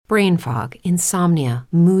brain fog, insomnia,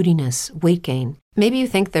 moodiness, weight gain. Maybe you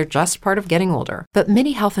think they're just part of getting older, but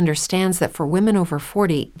MIDI Health understands that for women over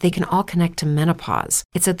 40, they can all connect to menopause.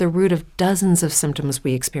 It's at the root of dozens of symptoms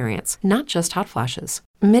we experience, not just hot flashes.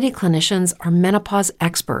 MIDI clinicians are menopause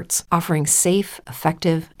experts, offering safe,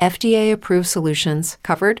 effective, FDA-approved solutions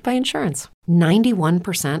covered by insurance.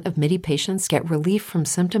 91% of MIDI patients get relief from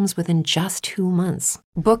symptoms within just 2 months.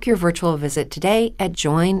 Book your virtual visit today at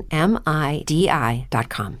joinmidi.com.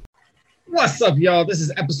 What's up, y'all? This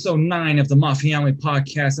is episode 9 of the Mafiamily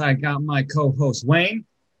Podcast. I got my co-host, Wayne.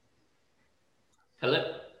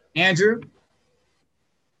 Hello. Andrew.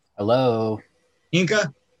 Hello.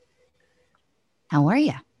 Inka. How are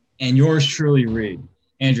you? And yours truly, Reed.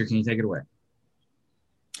 Andrew, can you take it away?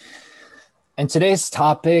 And today's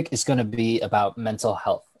topic is going to be about mental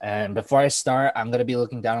health. And before I start, I'm going to be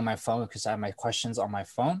looking down on my phone because I have my questions on my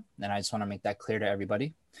phone. And I just want to make that clear to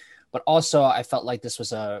everybody. But also, I felt like this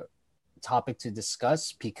was a topic to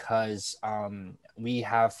discuss because we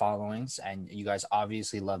have followings and you guys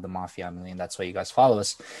obviously love the Mafiamily and that's why you guys follow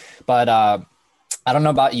us. But I don't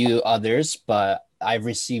know about you others, but I've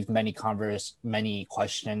received many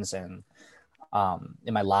questions and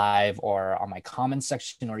in my live or on my comment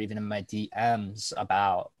section or even in my DMs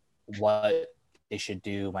about what they should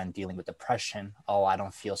do when dealing with depression. Oh, I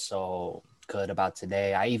don't feel so good about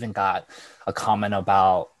today. I even got a comment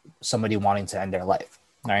about somebody wanting to end their life.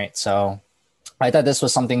 All right. So I thought this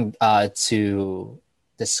was something to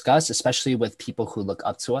discuss, especially with people who look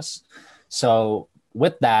up to us. So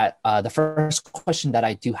with that, the first question that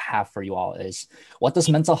I do have for you all is, what does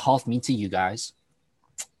mental health mean to you guys?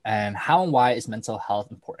 And how and why is mental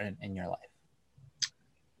health important in your life?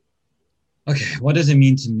 Okay. What does it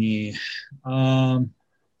mean to me? I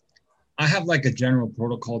have like a general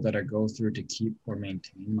protocol that I go through to keep or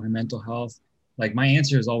maintain my mental health. Like my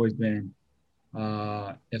answer has always been,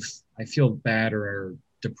 if I feel bad or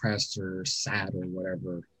depressed or sad or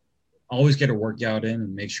whatever, I always get a workout in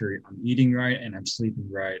and make sure I'm eating right and I'm sleeping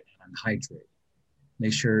right and I'm hydrated.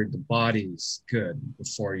 Make sure the body's good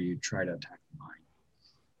before you try to attack the mind.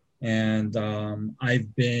 And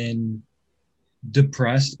I've been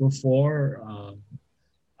depressed before.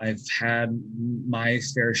 I've had my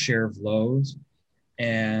fair share of lows.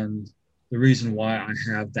 And the reason why I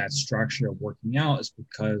have that structure of working out is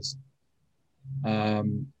because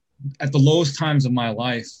at the lowest times of my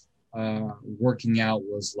life, working out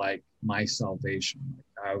was like my salvation.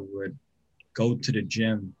 Like I would go to the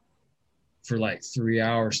gym for like 3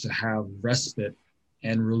 hours to have respite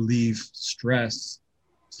and relieve stress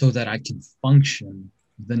so that I can function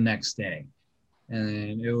the next day.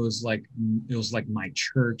 And it was like my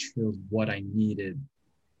church. It was what I needed.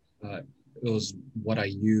 It was what I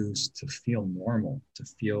used to feel normal, to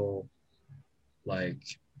feel like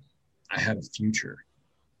I had a future.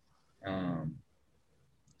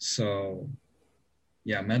 So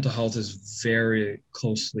yeah, mental health is very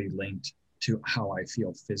closely linked to how I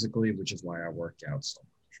feel physically, which is why I work out so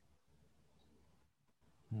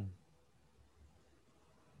much.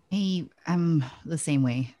 Hey, I'm the same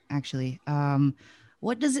way, actually.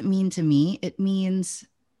 What does it mean to me? It means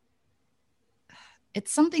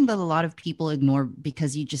it's something that a lot of people ignore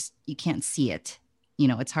because you can't see it. You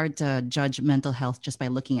know, it's hard to judge mental health just by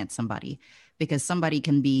looking at somebody, because somebody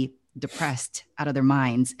can be depressed out of their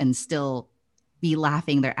minds and still be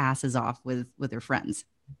laughing their asses off with their friends.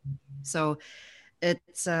 So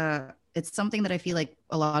it's something that I feel like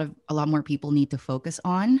a lot more people need to focus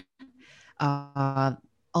on.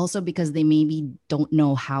 Also because they maybe don't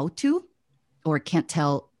know how to or can't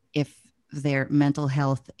tell if their mental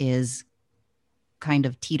health is kind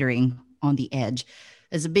of teetering on the edge.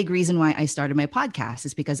 Is a big reason why I started my podcast,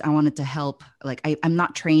 is because I wanted to help. Like I'm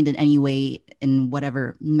not trained in any way in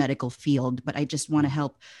whatever medical field, but I just want to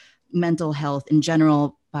help mental health in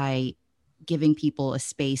general by giving people a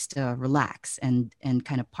space to relax and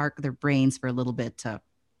kind of park their brains for a little bit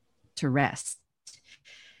to rest.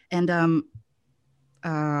 And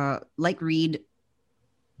like Reed,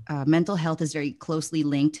 mental health is very closely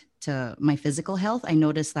linked to my physical health. I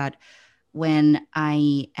notice that when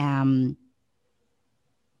I am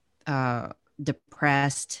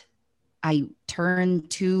depressed, I turn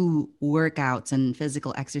to workouts and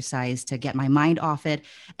physical exercise to get my mind off it.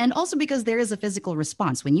 And also because there is a physical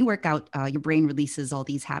response. When you work out, your brain releases all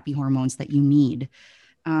these happy hormones that you need.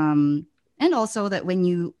 And also that when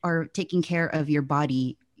you are taking care of your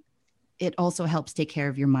body, it also helps take care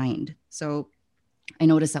of your mind. So I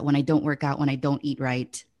notice that when I don't work out, when I don't eat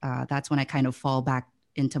right, that's when I kind of fall back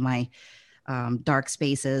into my dark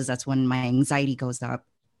spaces. That's when my anxiety goes up.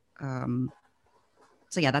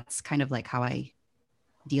 So yeah, that's kind of like how I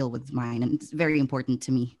deal with mine. And it's very important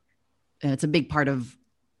to me it's a big part of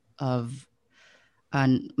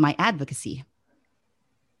my advocacy.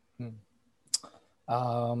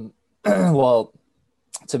 Well,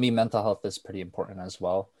 to me, mental health is pretty important as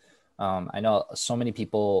well. I know so many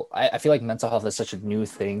people, I feel like mental health is such a new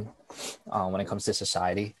thing when it comes to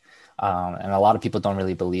society. And a lot of people don't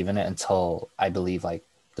really believe in it until, I believe, like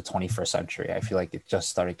the 21st century. I feel like it just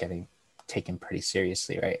started getting taken pretty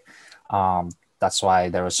seriously, right? That's why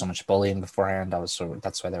there was so much bullying beforehand.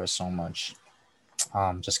 That's why there was so much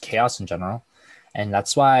just chaos in general. And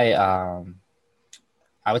that's why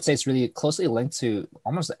I would say it's really closely linked to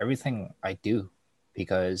almost everything I do,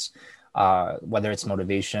 because whether it's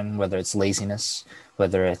motivation, whether it's laziness,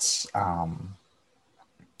 whether it's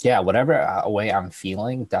whatever way I'm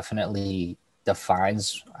feeling definitely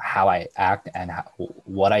defines how I act and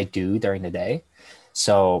what I do during the day.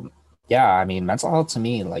 So yeah, I mean, mental health to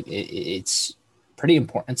me, like it's pretty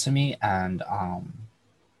important to me, and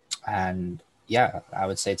yeah, I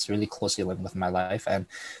would say it's really closely linked with my life, and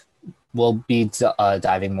we'll be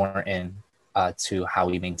diving more in to how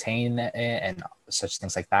we maintain it and such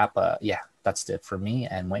things like that. But yeah, that's it for me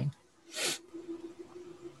and Wayne.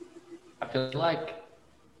 I feel like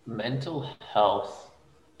mental health,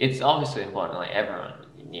 it's obviously important. Like everyone,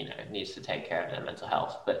 needs to take care of their mental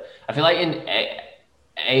health. But I feel like in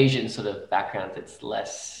Asian sort of backgrounds, it's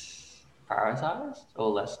less prioritized or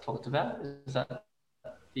less talked about. Do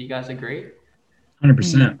you guys agree?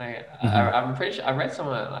 100%. I'm pretty sure I read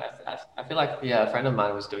somewhere. I feel like a friend of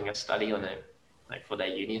mine was doing a study on it, like for their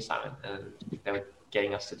uni assignment, and they were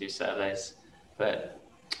getting us to do surveys. But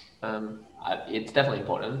it's definitely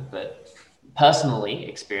important. But personally,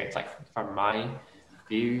 experience, like from my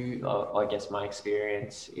view, or I guess my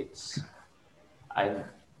experience, I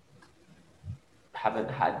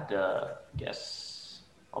haven't had the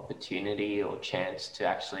opportunity or chance to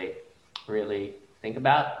actually really think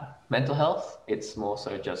about mental health. It's more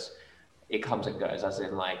so just it comes and goes, as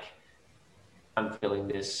in like I'm feeling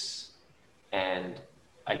this and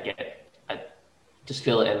I just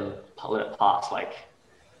feel it and let it pass. Like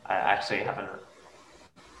I actually haven't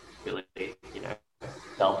really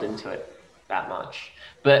delved into it that much.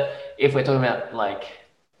 But if we're talking about like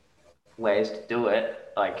ways to do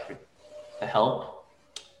it, like to help,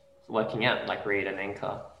 working out, like read and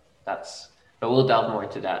anchor, but we'll delve more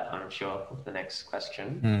into that, I'm sure, with the next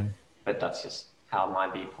question. But that's just how my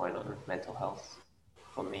viewpoint on mental health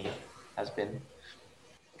for me has been.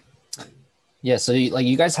 Yeah, so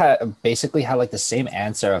you guys basically had like the same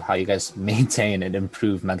answer of how you guys maintain and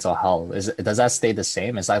improve mental health. Does that stay the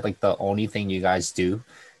same? Is that like the only thing you guys do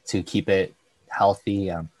to keep it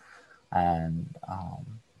healthy and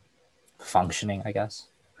functioning, I guess?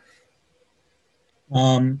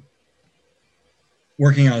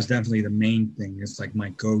 Working out is definitely the main thing. It's like my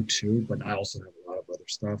go-to, but I also have a lot of other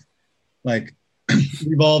stuff. Like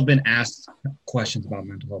we've all been asked questions about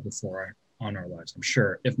mental health before on our lives, I'm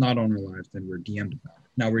sure. If not on our lives, then we're DM'd about it.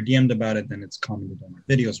 Now we're DM'd about it, then it's commented on our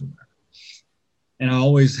videos or whatever. And I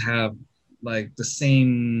always have like the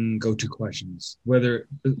same go-to questions, whether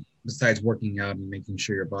besides working out and making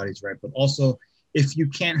sure your body's right, but also if you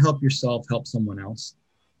can't help yourself, help someone else.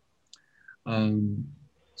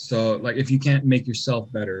 So like if you can't make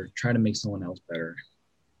yourself better, try to make someone else better.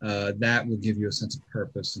 That will give you a sense of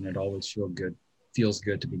purpose, and it always feels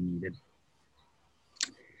good to be needed.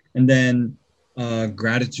 And then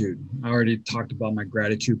gratitude. I already talked about my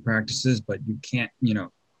gratitude practices, but you can't,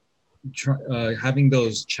 having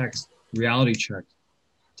those checks, reality checks,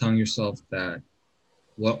 telling yourself that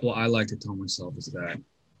what I like to tell myself is that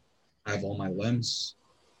I have all my limbs,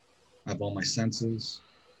 I have all my senses.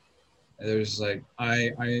 There's like,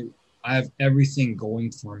 I have everything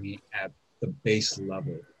going for me at the base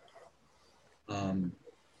level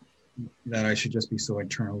that I should just be so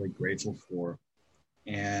eternally grateful for.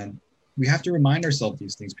 And we have to remind ourselves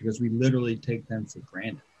these things because we literally take them for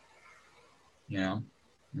granted, And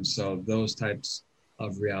so those types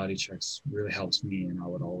of reality checks really helps me. And I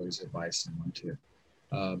would always advise someone to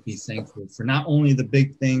be thankful for not only the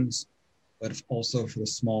big things, but also for the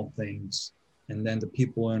small things. And then the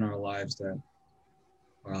people in our lives that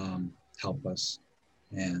help us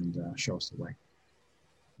and show us the way.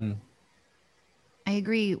 I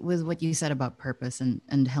agree with what you said about purpose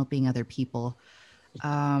and helping other people.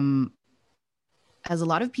 As a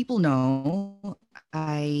lot of people know,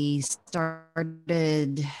 I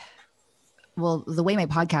started, the way my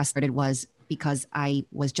podcast started was because I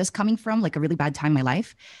was just coming from like a really bad time in my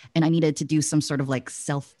life and I needed to do some sort of like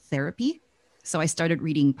self-therapy. So I started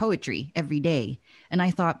reading poetry every day. And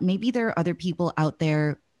I thought maybe there are other people out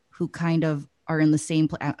there who kind of are in the same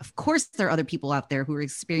place. Of course, there are other people out there who are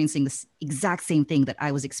experiencing this exact same thing that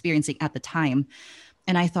I was experiencing at the time.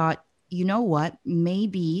 And I thought, you know what,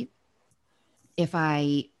 maybe if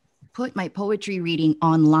I put my poetry reading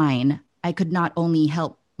online, I could not only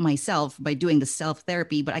help myself by doing the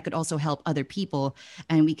self-therapy, but I could also help other people,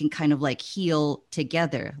 and we can kind of like heal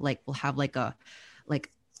together. Like we'll have like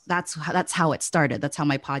that's how it started. That's how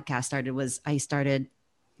my podcast started. Was I started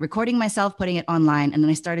recording myself, putting it online, and then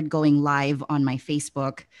I started going live on my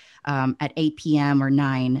Facebook at 8 p.m. or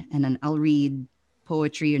 9, and then I'll read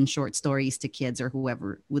poetry and short stories to kids or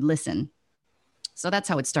whoever would listen. So that's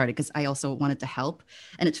how it started, because I also wanted to help,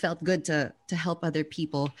 and it felt good to help other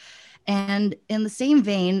people. And in the same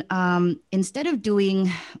vein, instead of doing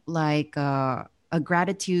like a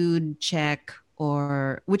gratitude check,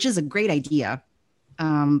 or which is a great idea,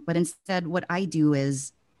 but instead what I do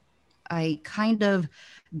is I kind of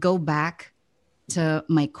go back to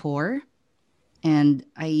my core and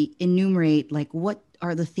I enumerate like, what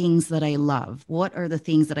are the things that I love? What are the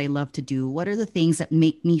things that I love to do? What are the things that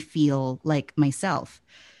make me feel like myself?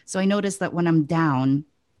 So I notice that when I'm down,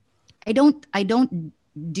 I don't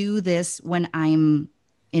do this when I'm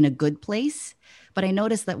in a good place, but I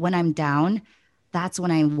notice that when I'm down, that's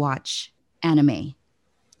when I watch anime.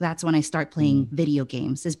 That's when I start playing video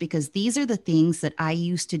games, is because these are the things that I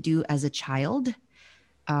used to do as a child.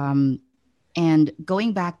 And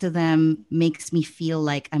going back to them makes me feel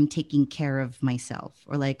like I'm taking care of myself,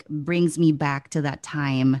 or like brings me back to that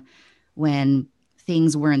time when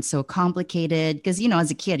things weren't so complicated. Because, you know,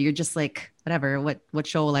 as a kid, you're just like, whatever, what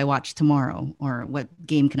show will I watch tomorrow? Or what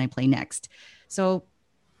game can I play next? So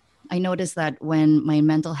I noticed that when my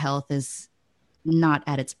mental health is not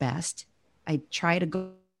at its best, I try to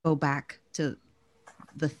go back to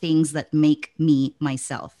the things that make me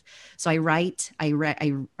myself. So I write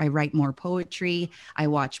more poetry. I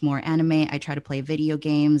watch more anime. I try to play video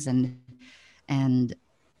games, and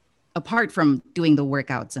apart from doing the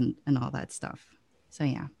workouts and all that stuff. So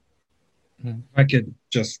yeah. If I could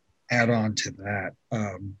just add on to that,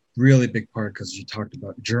 really big part, because you talked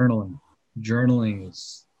about journaling. Journaling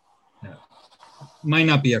is might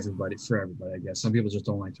not be for everybody, I guess. Some people just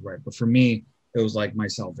don't like to write, but for me, it was like my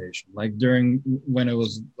salvation. Like when it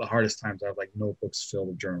was the hardest times, I have like notebooks filled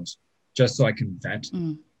with journals, just so I can vent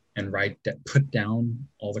and put down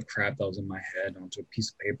all the crap that was in my head onto a piece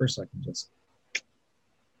of paper, so I can just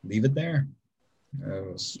leave it there.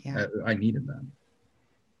 I needed that.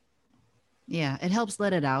 Yeah, it helps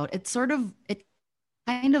let it out. It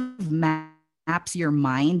kind of maps your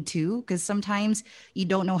mind too, because sometimes you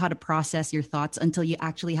don't know how to process your thoughts until you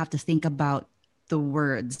actually have to think about the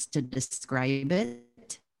words to describe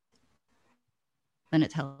it. Then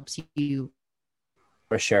it helps you.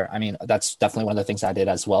 For sure. I mean, that's definitely one of the things I did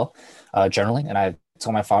as well, journaling. And I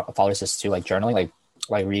told my followers this too, like journaling,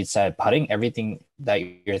 like Reed said, putting everything that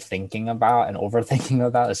you're thinking about and overthinking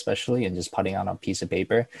about, especially, and just putting on a piece of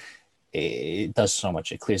paper, it does so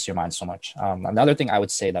much. It clears your mind so much. Another thing I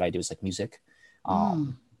would say that I do is like music.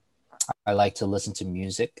 I like to listen to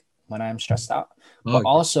music when I'm stressed out, but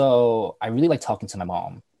also I really like talking to my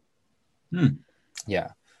mom.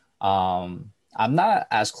 Yeah. I'm not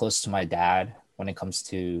as close to my dad when it comes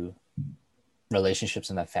to relationships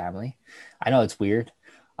in the family. I know it's weird,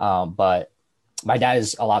 but my dad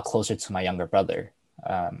is a lot closer to my younger brother.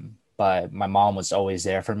 But my mom was always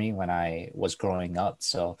there for me when I was growing up.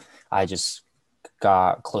 So I just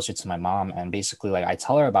got closer to my mom, and basically like I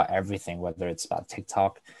tell her about everything, whether it's about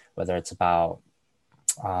TikTok, whether it's about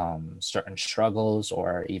certain struggles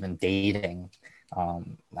or even dating.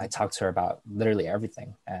 I talk to her about literally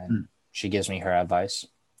everything, and she gives me her advice.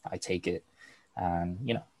 I take it, and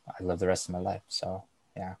you know, I live the rest of my life. So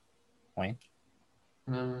yeah. Wayne?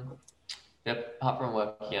 Yep. Apart from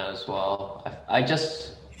working out as well, I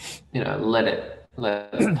just, you know, let it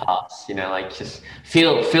pass. You know, like just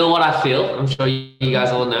feel what I feel. I'm sure you guys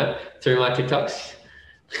all know through my TikToks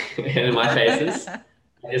and my faces.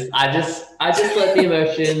 I just let the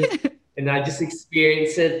emotions, and I just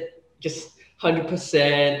experience it just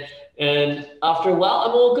 100%. And after a while,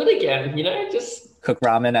 I'm all good again. You know, just cook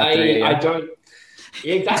ramen at 3 a.m. I don't.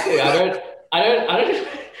 Yeah, exactly. I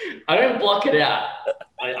don't block it out.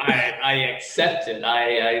 I accept it.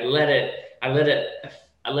 I let it.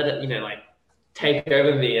 You know, like take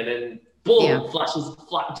over me, and then boom,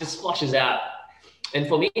 just flushes out. And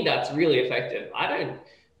for me, that's really effective. I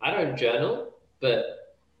don't journal, but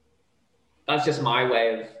that's just my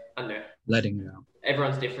way of, I don't know, letting it out.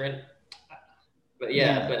 Everyone's different, but but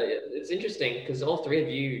it's interesting because all three of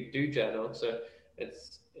you do journal. So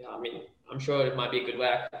it's, I mean, I'm sure it might be a good way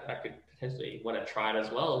I could potentially want to try it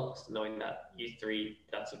as well, knowing that you three,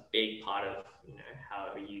 that's a big part of,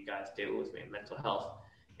 how you guys deal with mental health.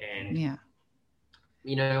 And Yeah.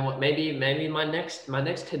 you know what, maybe my next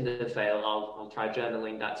Tinder fail, I'll try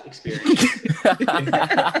journaling that experience.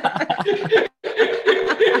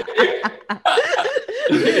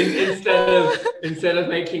 instead of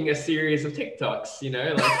making a series of TikToks,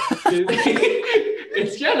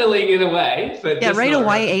 it's journaling in a way, but yeah, write a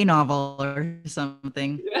YA novel or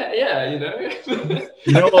something. Yeah.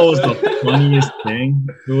 You know what was the funniest thing?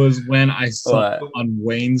 It was when I saw on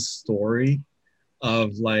Wayne's story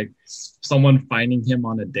of like someone finding him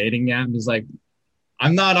on a dating app. He's like,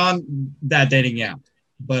 I'm not on that dating app,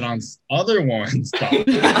 but on other ones. Yeah. I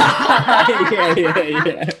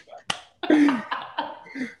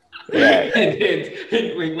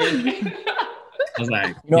was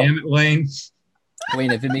like, damn it, Wayne.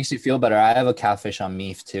 Wayne, if it makes you feel better, I have a catfish on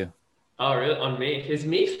Meef too. Oh, really? On Meef? Is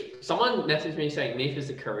Meef? Someone messaged me saying Meef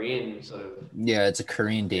is a Korean sort of. Yeah, it's a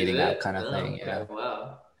Korean dating app kind of thing. Okay. Yeah.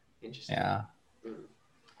 Wow. Interesting. Yeah.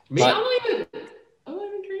 Me, I'm not even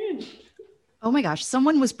Korean. Oh my gosh,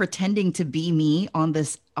 someone was pretending to be me on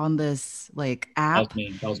this like app.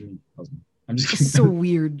 That was me. I'm just It's so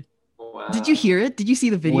weird. Wow. Did you hear it? Did you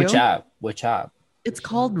see the video? Which app? It's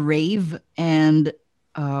called Rave, and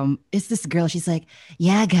it's this girl. She's like,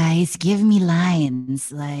 "Yeah, guys, give me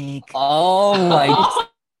lines." Like, oh my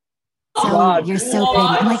so God. You're so pretty.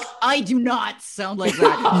 I'm like, I do not sound like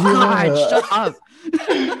that. God, shut up.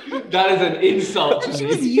 That is an insult to She me.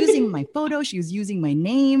 was using my photo. She was using my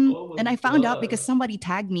name, and I found out God. because somebody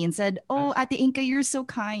tagged me and said, "Oh, Ate Inka, you're so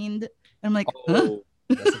kind." And I'm like, huh?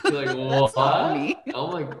 You're like, That's not me.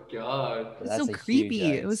 Oh my God. It's so creepy.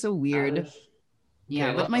 It was so weird.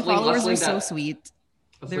 Yeah, but my let's link followers were so that- sweet.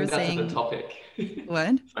 let's They were link that to saying- the topic.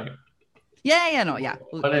 What? Sorry. Yeah, no, yeah.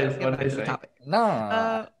 What is the it? topic.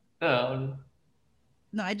 No.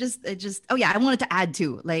 No, I just oh yeah, I wanted to add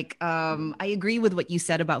too. Like I agree with what you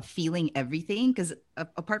said about feeling everything, because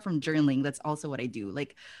apart from journaling, that's also what I do.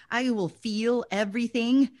 Like I will feel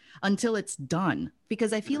everything until it's done,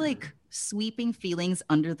 because I feel like sweeping feelings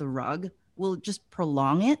under the rug will just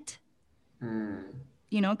prolong it.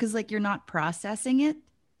 Because like you're not processing it.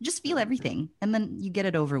 Just feel everything and then you get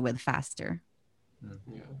it over with faster.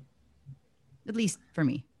 Yeah. At least for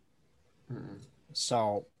me.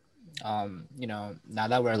 So now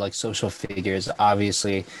that we're like social figures,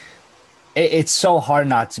 obviously it's so hard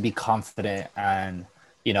not to be confident and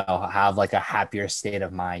have like a happier state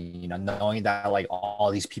of mind, knowing that like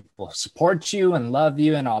all these people support you and love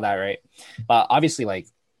you and all that, right? But obviously like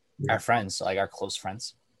our friends, like our close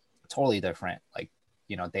friends, totally different. Like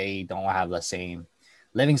they don't have the same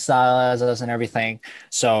living style as us and everything.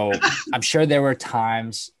 So I'm sure there were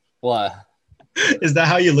times. What? Is that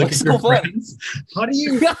how you look at your friends? How do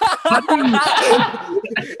you?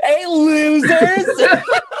 Hey, losers!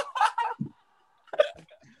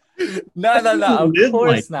 No. Of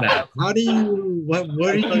course not. That. How do you? What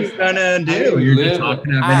are you gonna do? You're just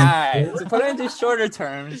talking about. To put it into shorter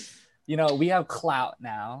terms, we have clout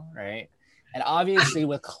now, right? And obviously,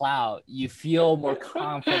 with clout, you feel more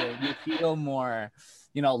confident. You feel more,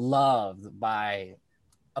 loved by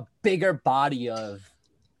a bigger body of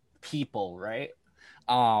people, right?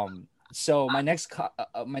 So my next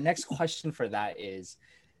question for that is,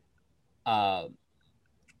 what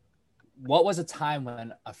was a time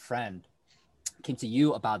when a friend came to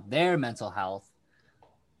you about their mental health,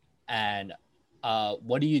 and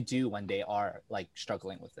what do you do when they are like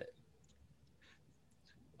struggling with it?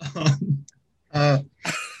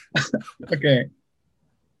 Okay.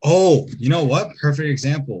 Oh, you know what? Perfect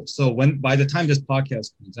example. So by the time this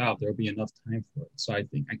podcast comes out, there'll be enough time for it. So I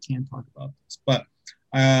think I can talk about this. But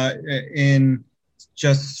in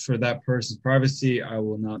just for that person's privacy, I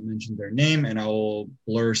will not mention their name and I will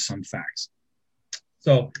blur some facts.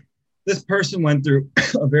 So this person went through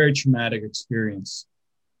a very traumatic experience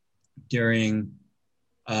during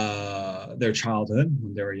their childhood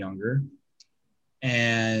when they were younger.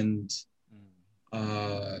 And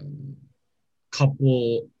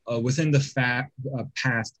within the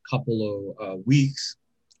past couple of weeks,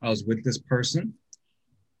 I was with this person,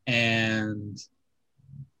 and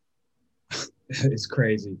it's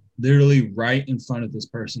crazy. Literally right in front of this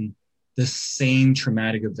person, the same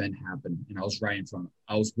traumatic event happened, and I was right in front of them.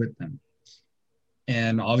 I was with them.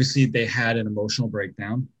 And obviously they had an emotional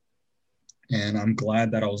breakdown, and I'm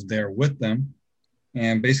glad that I was there with them.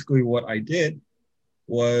 And basically what I did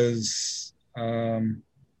was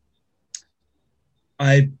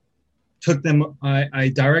I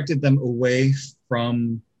directed them away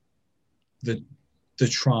from the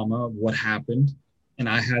trauma of what happened, and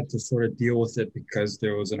I had to sort of deal with it because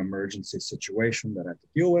there was an emergency situation that I had to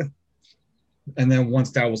deal with. And then once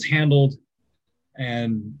that was handled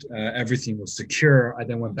and everything was secure, I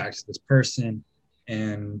then went back to this person.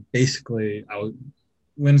 And basically,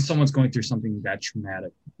 when someone's going through something that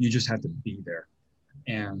traumatic, you just have to be there.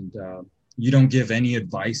 And you don't give any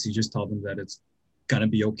advice. You just tell them that it's going to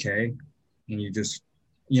be okay. And you just,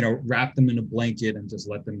 wrap them in a blanket and just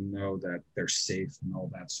let them know that they're safe and all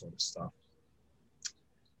that sort of stuff.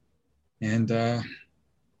 And does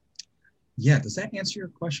that answer your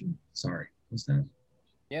question? Sorry, was that?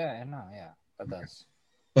 Yeah, that does.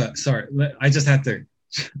 But sorry, I just had to,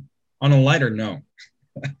 on a lighter note,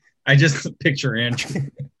 I just picture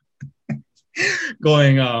Andrew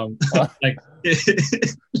going, like,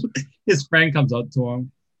 his friend comes up to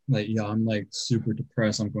him, like, yeah, I'm like super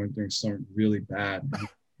depressed. I'm going through something really bad.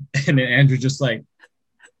 And then Andrew just like,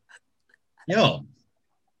 yo,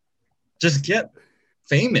 just get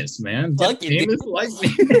famous, man. Get famous like me.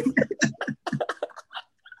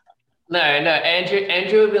 No,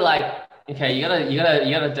 Andrew would be like, okay, you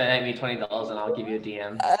gotta donate me $20 and I'll give you a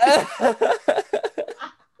DM.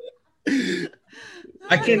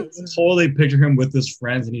 I can totally picture him with his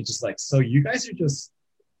friends, and he's just like, so you guys are just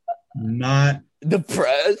not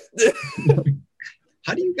depressed.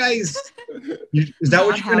 How do you guys? Is that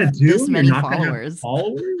what you're gonna do? This many you're not followers. gonna have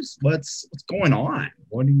followers? What's going on?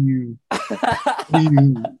 Why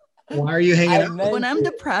are you hanging out? When I'm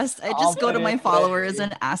depressed, I just go to my followers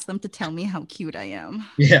and ask them to tell me how cute I am.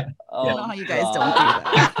 Yeah. I don't know how you guys don't do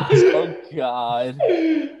that. Oh God.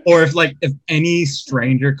 Or if any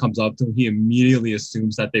stranger comes up to him, he immediately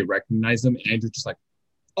assumes that they recognize him. And Andrew's just like,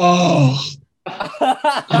 oh,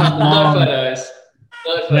 No photos.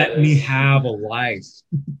 let me have a life.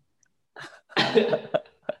 I'm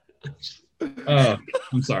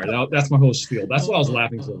sorry. That's my whole spiel. That's why I was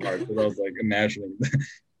laughing so hard, because I was like imagining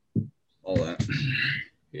all that.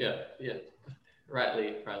 Yeah.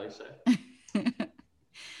 Rightly so.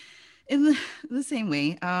 In the same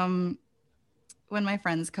way, when my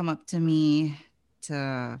friends come up to me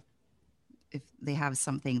if they have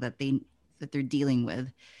something that they're dealing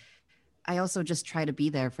with, I also just try to be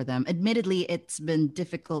there for them. Admittedly, it's been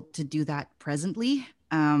difficult to do that presently,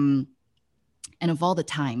 and of all the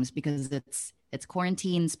times, because it's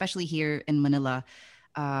quarantine, especially here in Manila.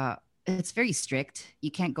 It's very strict.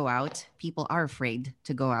 You can't go out. People are afraid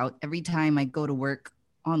to go out. Every time I go to work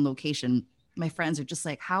on location, my friends are just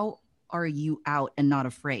like, how are you out and not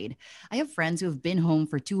afraid? I have friends who have been home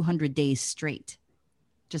for 200 days straight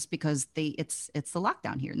just because it's the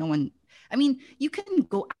lockdown here. No one, I mean, you can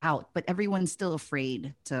go out, but everyone's still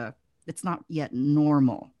afraid it's not yet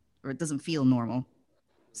normal, or it doesn't feel normal.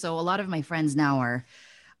 So a lot of my friends now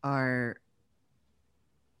are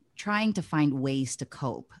trying to find ways to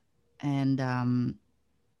cope. And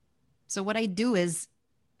so what I do is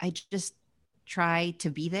I just try to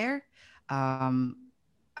be there.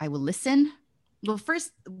 I will listen. Well,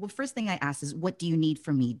 first thing I ask is, what do you need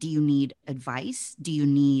from me? Do you need advice? Do you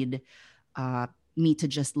need me to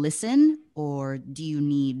just listen? Or do you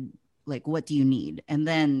need, what do you need? And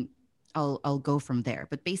then I'll go from there.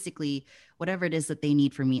 But basically, whatever it is that they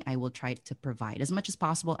need from me, I will try to provide. As much as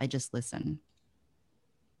possible, I just listen.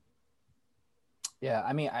 Yeah,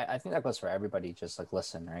 I mean, I think that goes for everybody. Just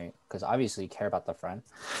listen, right? Because obviously you care about the friend.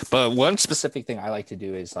 But one specific thing I like to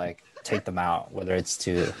do is take them out, whether it's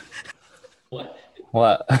to What?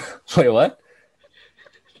 Wait, what?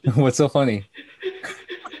 What's so funny?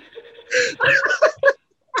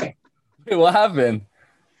 Wait, what happened?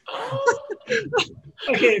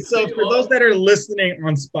 Okay, so for those that are listening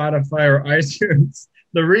on Spotify or iTunes,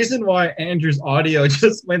 the reason why Andrew's audio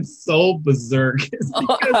just went so berserk is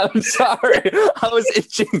because... I'm sorry. I was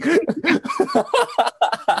itching.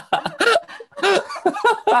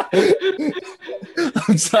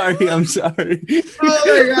 I'm sorry. Oh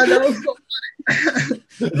my God, that was so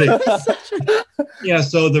funny. Yeah,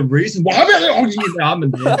 so the reason why...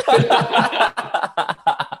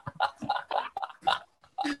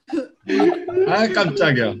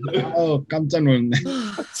 깜짝이야. 깜짝 놀랐네.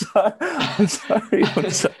 I'm sorry.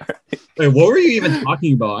 Wait, what were you even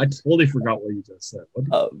talking about? I totally forgot what you just said.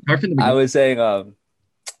 I was saying,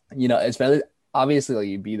 it's better, obviously,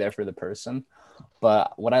 you be there for the person.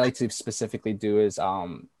 But what I like to specifically do is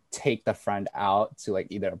take the friend out to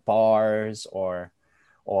either bars or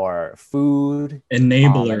food.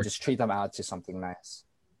 Enabler. And just treat them out to something nice.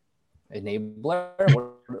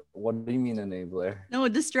 Enabler? What do you mean enabler? No, a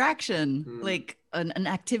distraction, like an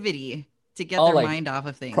activity to get their mind off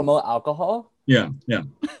of things. Promote alcohol? Yeah.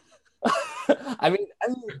 I mean,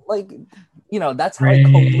 that's how I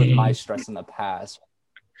coped with my stress in the past.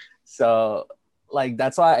 So, like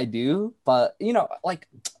that's why I do. But you know, like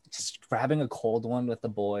just grabbing a cold one with the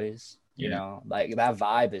boys, you know, like that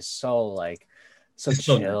vibe is so It's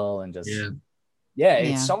chill and just it's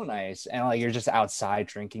Yeah. so nice. And like you're just outside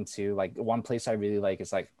drinking too. Like one place I really like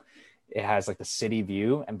is like it has like the city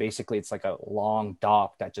view, and basically it's like a long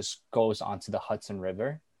dock that just goes onto the Hudson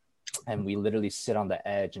River, and we literally sit on the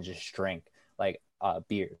edge and just drink like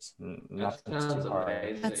beers. Nothing too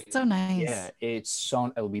hard. That's so nice. Yeah, it's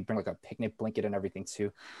so. We bring like a picnic blanket and everything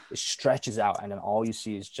too. It stretches out, and then all you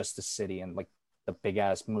see is just the city and like the big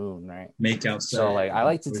ass moon, right? Make out. So like I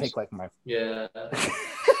like to take like my Yeah.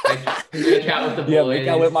 Make out with the boys. yeah, make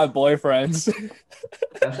out with my boyfriends.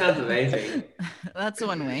 That sounds amazing. That's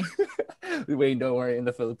one way. Wait, don't worry. In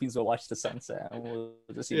the Philippines, we'll watch the sunset and we'll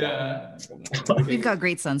just see that. We've got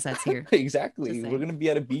great sunsets here. Exactly. Just saying. We're gonna be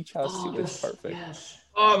at a beach house too. It's perfect. Yes.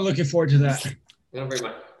 Oh, I'm looking forward to that. I'm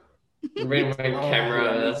gonna bring my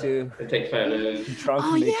camera and take photos.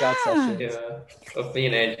 Drunk make-out session. Yeah. Of me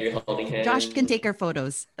and Andrew holding hands. Josh can take our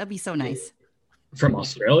photos. That'd be so nice. From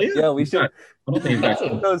Australia? Yeah, we should. I don't think that's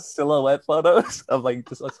Those silhouette photos of like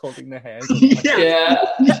just us holding their hands. yeah.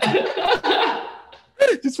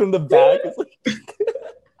 Just from the back. It's like...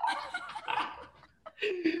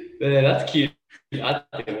 Yeah, that's cute. I'll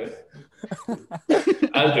do it.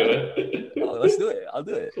 I'll do it. Oh, let's do it. I'll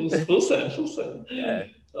do it. Full send. Yeah.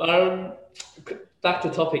 Back to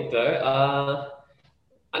topic though.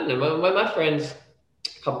 I don't know. My friends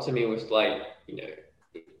come to me with like, you know,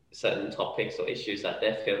 certain topics or issues that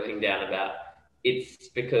they're feeling down about. It's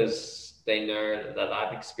because they know that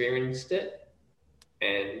I've experienced it,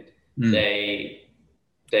 and they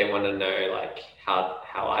want to know like how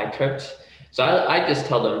I coped. So I just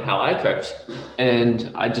tell them how I coped,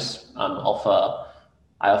 and I just offer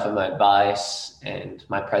my advice and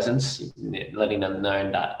my presence, letting them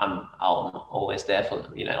know that I'm always there for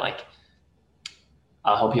them. You know, like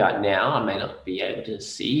I'll help you out now. I may not be able to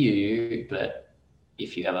see you, but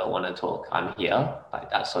if you ever want to talk, I'm here. Like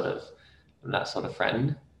that sort of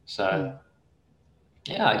friend. So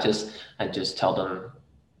yeah, I just tell them,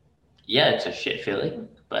 yeah, it's a shit feeling,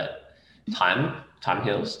 but time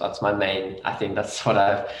heals. That's my main. I think that's what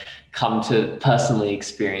I've come to personally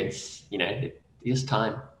experience. You know, it is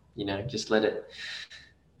time. You know, just let it.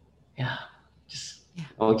 Yeah, just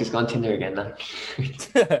go on Tinder again now.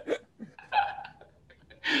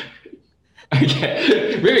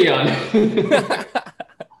 Okay, moving on.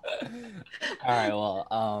 All right.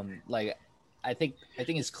 Well, like I think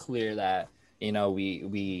it's clear that, you know,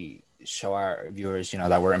 we show our viewers, you know,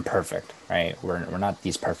 that we're imperfect, right? We're not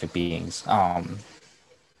these perfect beings. And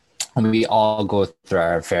we all go through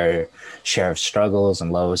our fair share of struggles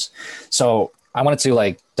and lows. So I wanted to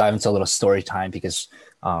like dive into a little story time because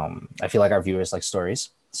I feel like our viewers like stories.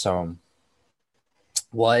 So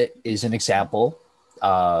what is an example?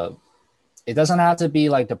 It doesn't have to be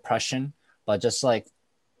like depression, but just like,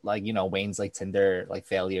 you know, Wayne's like Tinder, like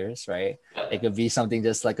failures, right? It could be something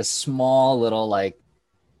just like a small little like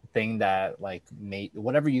thing that like made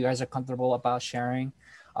whatever you guys are comfortable about sharing,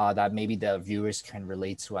 that maybe the viewers can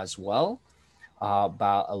relate to as well,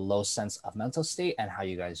 about a low sense of mental state and how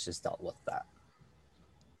you guys just dealt with that.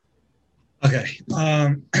 Okay.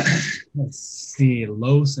 Let's see.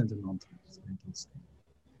 Low sense of mental state.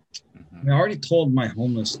 I already told my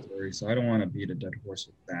homeless story, so I don't want to beat a dead horse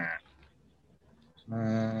with that.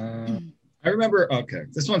 I remember, okay,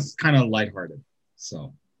 this one's kind of lighthearted.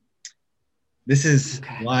 So this is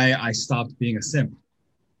why I stopped being a simp.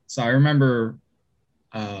 So I remember,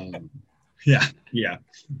 it's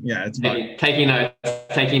about... Taking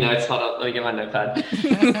notes. Hold on, let me get my notepad.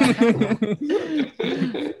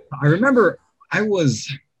 I remember I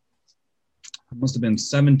must have been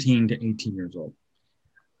 17 to 18 years old.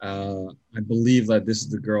 I believe that this is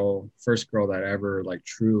the first girl that I ever like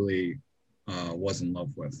truly was in love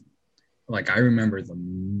with. Like I remember the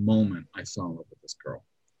moment I fell in love with this girl,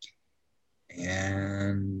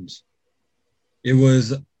 and it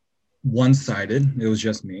was one-sided. It was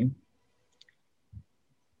just me,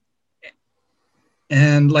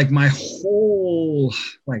 and like my whole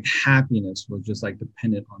like happiness was just like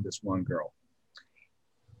dependent on this one girl.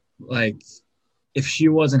 Like if she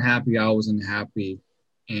wasn't happy, I wasn't happy.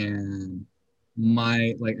 And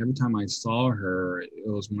every time I saw her, it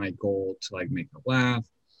was my goal to like make her laugh.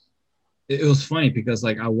 It was funny because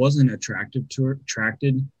like I wasn't attracted to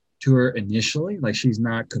her initially. Like she's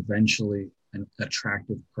not conventionally an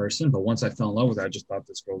attractive person, but once I fell in love with her, I just thought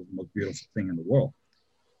this girl was the most beautiful thing in the world.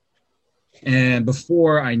 And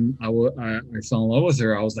before I fell in love with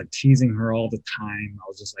her, I was like teasing her all the time. I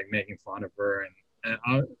was just like making fun of her, and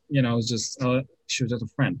I was just she was just a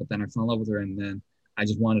friend. But then I fell in love with her, and then I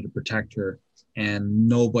just wanted to protect her, and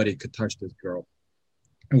nobody could touch this girl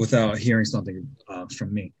without hearing something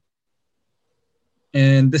from me.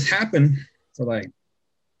 And this happened for like,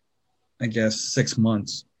 I guess, 6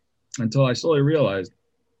 months until I slowly realized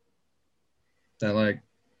that, like,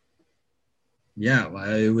 yeah,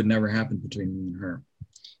 it would never happen between me and her.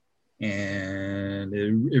 And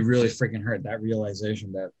it really freaking hurt, that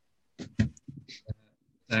realization that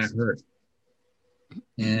hurt.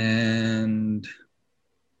 And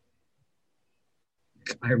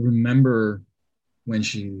I remember when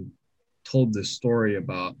she told this story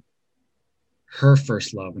about her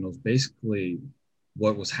first love, and it was basically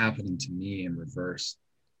what was happening to me in reverse,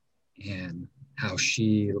 and how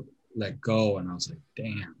she let go. And I was like,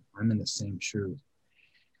 damn, I'm in the same shoes.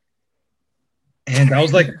 And I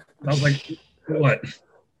was like, what?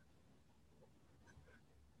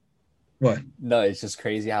 No, it's just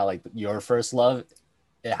crazy how like your first love,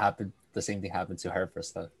 it happened. The same thing happened to her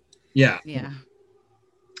first love. Yeah.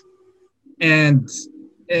 And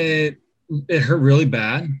it hurt really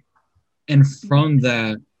bad. And from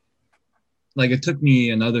that, like, it took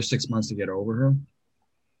me another 6 months to get over her.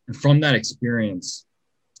 And from that experience,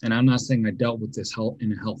 and I'm not saying I dealt with this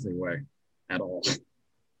in a healthy way at all,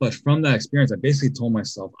 but from that experience, I basically told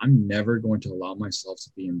myself, I'm never going to allow myself to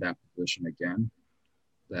be in that position again.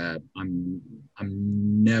 That I'm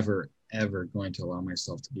never, ever going to allow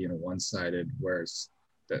myself to be in a one-sided, whereas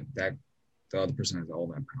that the other person has all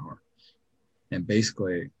that power. And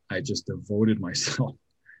basically, I just devoted myself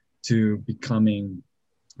to becoming,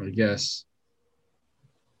 I guess,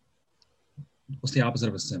 what's the opposite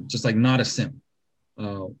of a simp? Just like not a simp,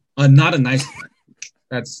 not a nice guy.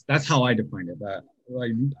 That's how I defined it. That,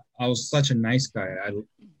 like, I was such a nice guy.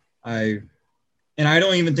 And I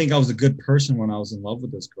don't even think I was a good person when I was in love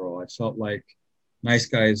with this girl. I felt like nice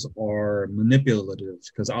guys are manipulative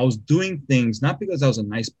because I was doing things not because I was a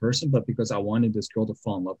nice person, but because I wanted this girl to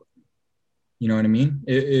fall in love with me. You know what I mean?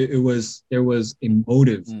 There was a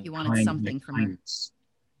motive. You wanted something from her.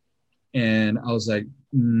 And I was like,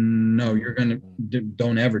 no,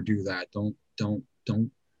 don't ever do that. Don't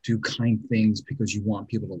do kind things because you want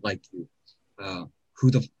people to like you.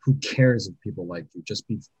 Who cares if people like you? Just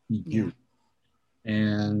be you.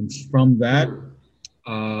 And from that,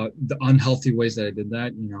 the unhealthy ways that I did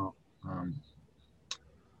that,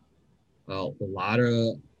 well,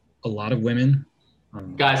 a lot of women.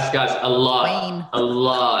 Guys, a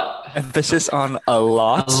lot. Emphasis on a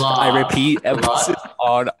lot. I repeat, emphasis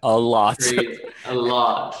on a lot. A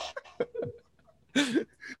lot.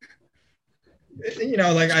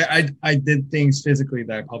 Like I did things physically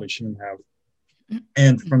that I probably shouldn't have.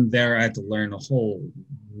 And from there, I had to learn a whole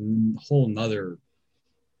nother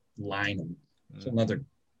line, another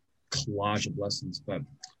collage of lessons. But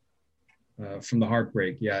from the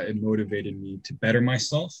heartbreak, it motivated me to better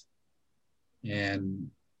myself and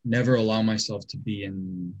never allow myself to be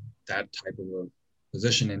in that type of a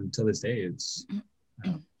position. And to this day, it's,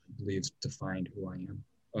 I believe, defined who I am,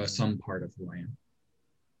 some part of who I am.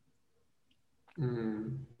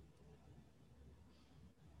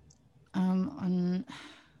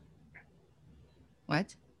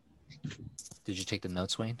 What? Did you take the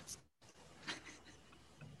notes, Wayne?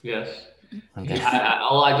 Yes. Okay.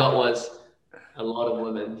 All I got was a lot of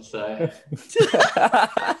women. So.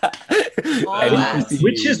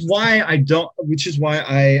 Which is why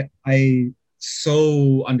I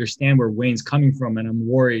so understand where Wayne's coming from, and I'm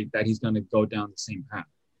worried that he's going to go down the same path.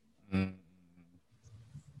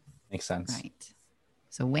 Makes sense. Right.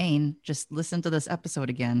 So Wayne, just listen to this episode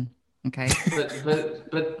again. Okay.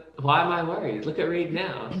 but why am I worried? Look at Reed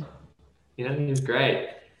now. He's great.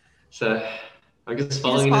 So I'm just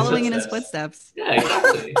following in his footsteps. Yeah,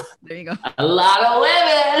 exactly. There you go. A lot of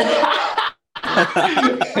women.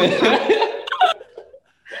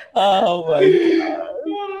 Oh my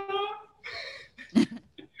God.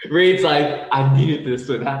 Reed's like, I knew this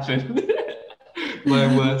would happen.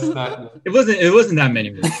 My worst nightmare. It wasn't that many.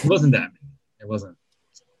 It wasn't that many. It wasn't.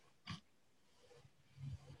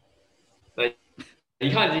 Like,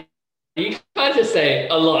 you can't just say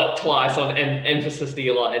a lot twice on and emphasis the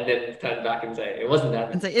a lot and then turn back and say it wasn't that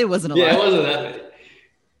many. And say it wasn't a lot. Yeah, it wasn't that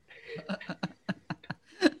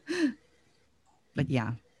many. But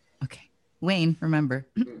yeah. Okay. Wayne, remember.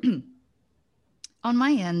 On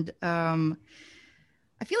my end,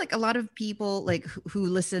 I feel like a lot of people like who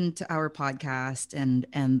listen to our podcast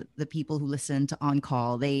and the people who listen to On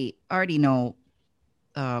Call, they already know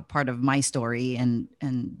part of my story and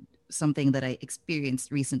something that I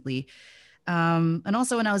experienced recently. And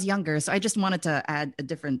also when I was younger. So I just wanted to add a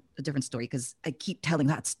different story because I keep telling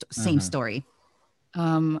that same story.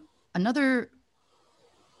 Another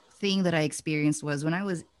thing that I experienced was when I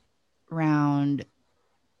was around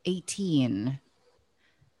 18.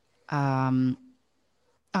 Oh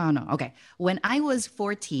no, okay. When I was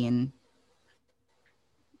 14,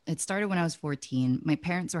 it started when I was 14. My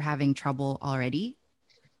parents were having trouble already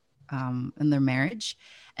in their marriage.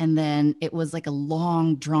 And then it was like a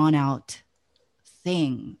long, drawn out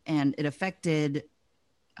thing. And it affected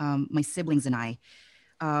my siblings and I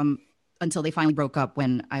until they finally broke up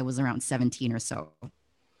when I was around 17 or so.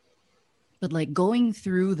 But like going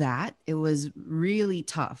through that, it was really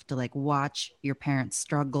tough to like watch your parents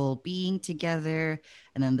struggle being together.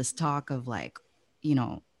 And then this talk of like, you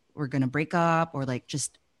know, we're going to break up, or like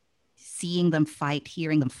just seeing them fight,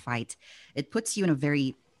 hearing them fight. It puts you in a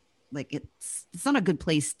very, like, it's not a good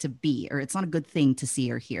place to be, or it's not a good thing to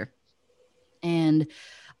see or hear. And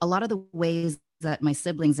a lot of the ways that my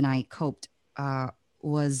siblings and I coped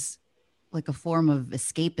was like a form of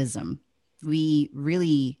escapism. We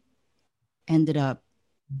really ended up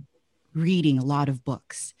reading a lot of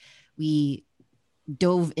books. We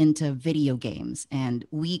dove into video games, and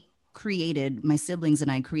my siblings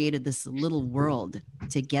and I created this little world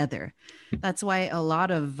together. That's why a lot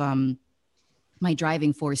of my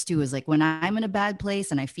driving force too is like when I'm in a bad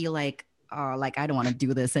place and I feel like I don't want to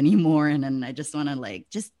do this anymore, and then I just want to like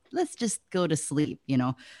let's just go to sleep, you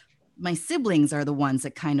know. My siblings are the ones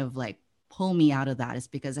that kind of like pull me out of that. Is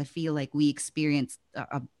because I feel like we experienced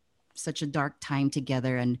such a dark time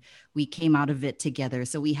together, and we came out of it together.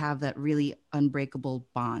 So we have that really unbreakable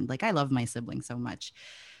bond. Like I love my siblings so much.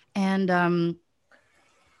 And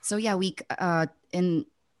so yeah, we in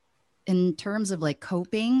terms of like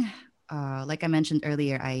coping, like I mentioned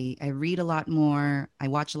earlier, I read a lot more. I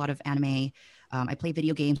watch a lot of anime. I play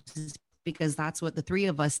video games because that's what the three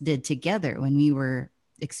of us did together when we were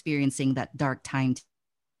experiencing that dark time.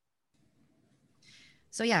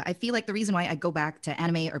 So yeah, I feel like the reason why I go back to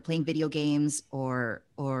anime or playing video games or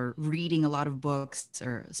reading a lot of books,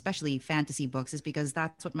 or especially fantasy books, is because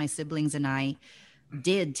that's what my siblings and I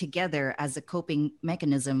did together as a coping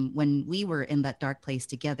mechanism when we were in that dark place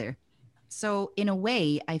together. So in a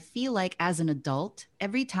way, I feel like as an adult,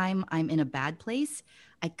 every time I'm in a bad place,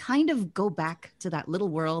 I kind of go back to that little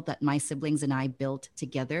world that my siblings and I built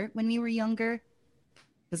together when we were younger.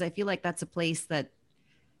 Because I feel like that's a place that,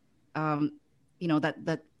 you know,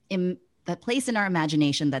 that place in our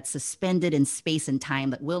imagination that's suspended in space and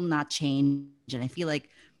time that will not change. And I feel like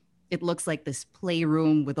it looks like this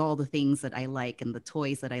playroom with all the things that I like and the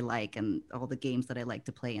toys that I like and all the games that I like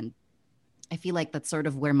to play. And I feel like that's sort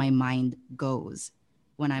of where my mind goes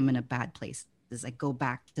when I'm in a bad place, is I go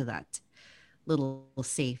back to that little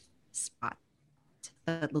safe spot,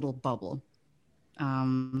 that little bubble.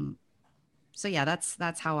 So yeah,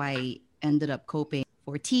 that's how I ended up coping.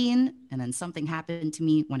 14, and then something happened to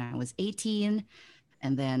me when I was 18,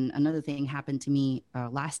 and then another thing happened to me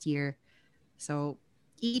last year. So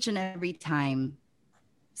each and every time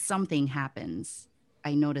something happens,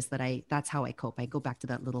 I notice that that's how I cope. I go back to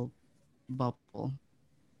that little bubble.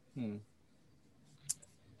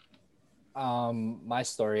 My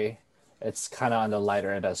story, it's kind of on the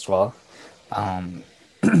lighter end as well.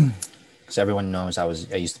 Because everyone knows I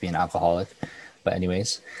used to be an alcoholic. But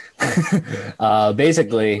anyways,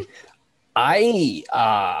 basically, I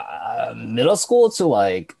middle school to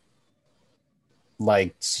like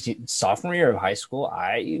sophomore year of high school,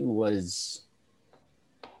 I was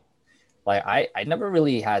like I never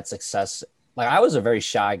really had success. Like I was a very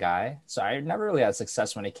shy guy, so I never really had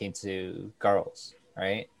success when it came to girls,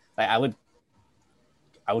 right? Like I would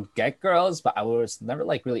get girls, but I was never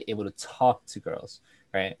like really able to talk to girls,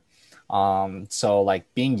 right? So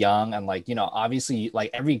like being young and like, you know, obviously like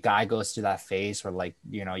every guy goes through that phase where like,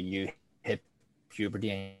 you know, you hit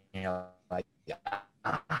puberty and you're like,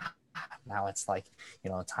 now it's like, you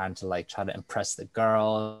know, time to like try to impress the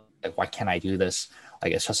girl. Like, why can't I do this?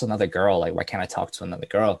 Like, it's just another girl. Like, why can't I talk to another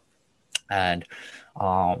girl? And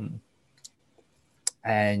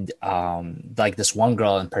like this one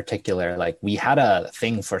girl in particular, like we had a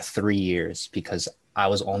thing for 3 years because I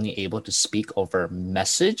was only able to speak over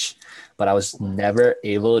message, but I was never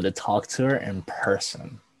able to talk to her in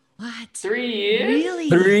person. What? 3 years? Really?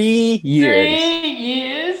 3 years. 3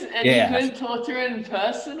 years? And you couldn't talk to her in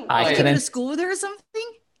person? I couldn't go to school with her or something?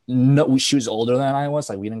 No, she was older than I was.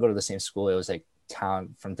 Like we didn't go to the same school. It was like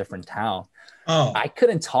different town. Oh, I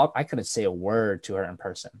couldn't talk. I couldn't say a word to her in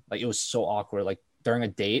person. Like it was so awkward. Like during a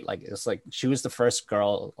date, like it's like she was the first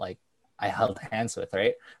girl like I held hands with,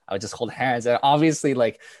 right? I would just hold hands, and obviously,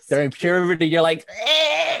 like during puberty, you're like,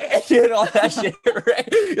 you know that shit, right?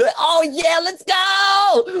 You're like, oh yeah, let's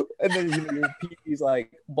go, and then your pee-pee's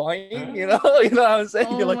like boing, you know what I'm saying?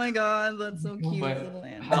 Oh You're like, my god, that's so cute, little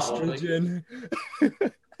animal. estrogen.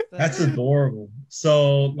 That's adorable.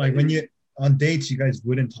 So like when you on dates, you guys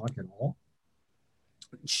wouldn't talk at all?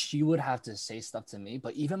 She would have to say stuff to me,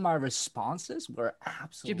 but even my responses were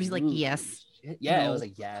absolutely. She'd be like, yes. Yeah, No. it was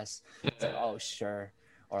like yes. It's like, oh sure,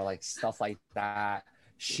 or like stuff like that.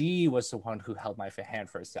 She was the one who held my hand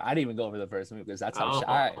first. I didn't even go over the first move because that's how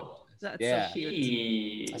shy. That's Yeah. so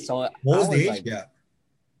cute. So What was the age like, gap?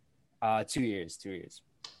 2 years. 2 years.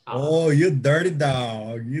 Oh, you dirty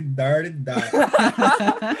dog. You dirty dog.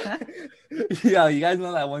 Yeah, you guys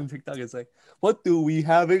know that one TikTok? It's like, what do we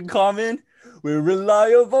have in common? We're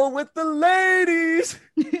reliable with the ladies.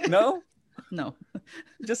 No, No.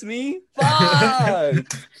 just me. Fuck.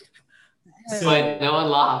 But no one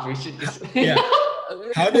laughed. We should just. Yeah.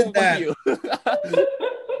 How did Fuck that- you.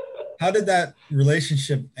 How did that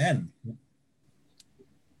relationship end?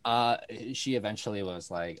 She eventually was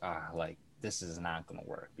like this is not gonna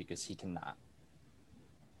work because he cannot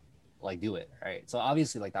like do it, right? So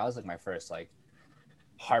obviously, like that was like my first like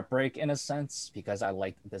heartbreak in a sense because I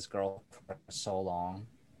liked this girl for so long.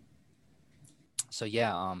 So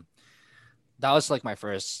yeah, that was like my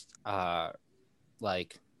first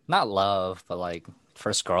like not love, but like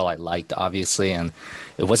first girl I liked, obviously, and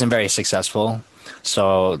it wasn't very successful.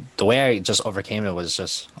 So the way I just overcame it was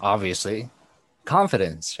just obviously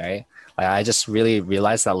confidence, right? Like I just really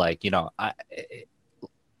realized that, like, you know,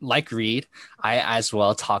 like Reed, I as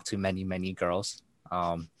well talk to many girls,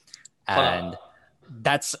 and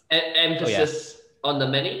that's emphasis on the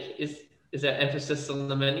many. Is there emphasis on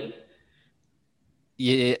the many?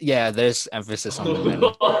 Yeah, there's emphasis on the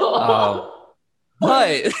many.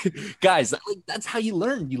 But guys, that's how you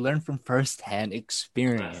learn. You learn from firsthand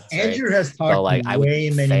experience. Right? Andrew has talked So, like, to I would way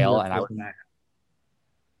many fail more and I girls would- than I have.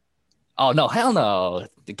 Oh no, hell no!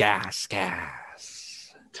 The gas.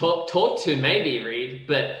 Talk to maybe Reed,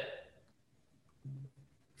 but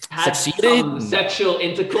had Succeeded? some sexual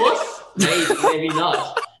intercourse? Maybe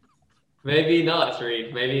not. Maybe not,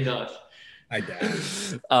 Reed. Maybe not. I doubt.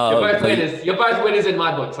 You're both winners. You're both winners in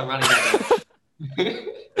my books. I'm running that down.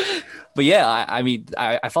 But yeah, I mean,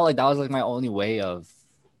 I felt like that was like my only way of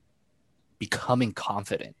becoming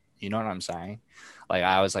confident. You know what I'm saying? Like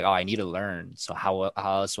I was like, oh, I need to learn. So how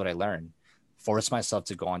else would I learn? Force myself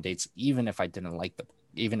to go on dates, even if I didn't like the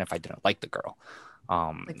girl.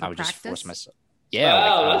 Like I would just practice? force myself. Yeah, Wow,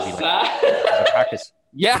 like, I would that's be like, sad. practice.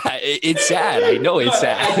 Yeah, it's sad. I know it's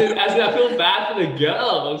sad. As in, I feel bad for the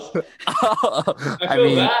girls. I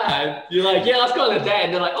feel bad. You're like, yeah, let's go on a date,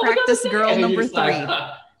 and they're like, oh, Practice my God, girl and then number you're just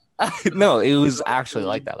like, No, it was actually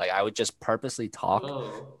like that. Like I would just purposely talk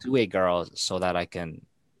oh, to a girl so that I can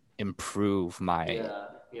improve my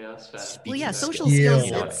yeah, that's fair. Well, yeah, speaking social skills.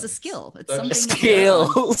 skills, it's a skill. It's Social something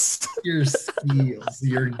skills. Your skills,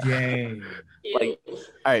 your game. Like, all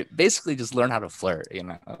right, basically just learn how to flirt, you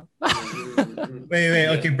know. Wait.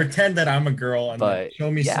 Okay, pretend that I'm a girl and But show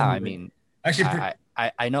me. yeah, some I mean, actually,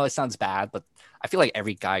 I know it sounds bad, but I feel like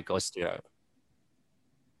every guy goes through it.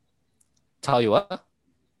 Tell you what.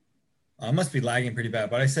 I must be lagging pretty bad.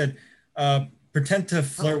 But I said, pretend to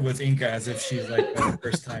flirt with Inka as if she's like the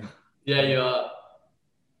first time. Yeah, you are.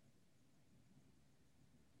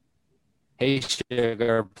 Hey,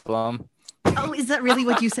 sugar plum. Oh, is that really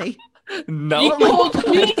what you say? You No, called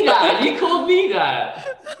me that. You called me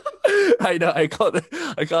that. I know. I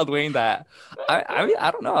called Wayne that. I mean, I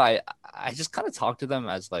don't know. I just kind of talk to them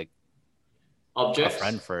as like Objects. a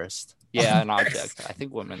friend first. Yeah, an object. I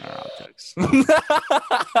think women are objects. No,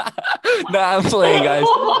 I'm playing, guys.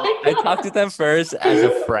 Oh my I talk to them first as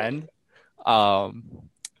a friend.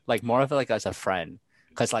 Like more of it like as a friend.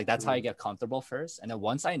 Because like that's how I get comfortable first. And then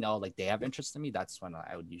once I know like they have interest in me, that's when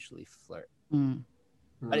I would usually flirt. Mm.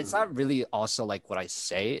 But it's not really also like what I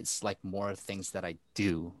say. It's like more things that I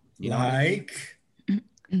do. You know,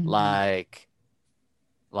 like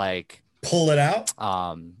Pull it out.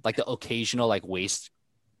 like the occasional like waist.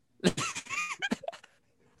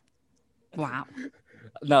 Wow.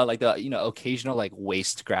 No, like the occasional like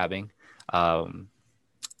waist grabbing.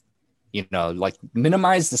 Like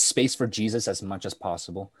minimize the space for Jesus as much as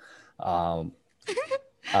possible. So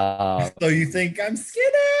you think I'm skinny?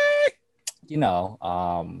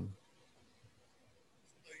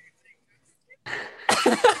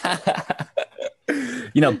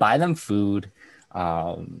 Buy them food,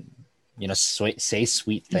 say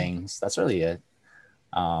sweet things. That's really it.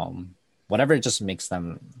 Whatever just makes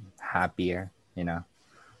them happier,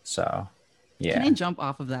 so Can I jump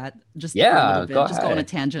off of that just for a Yeah, little bit? go Just go on a ahead.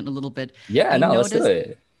 tangent a little bit. Yeah, I no, let's do noticed,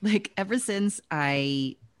 it. like, ever since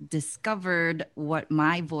I discovered what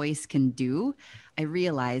my voice can do, I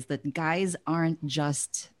realized that guys aren't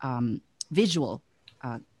just visual.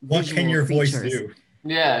 What can your voice do?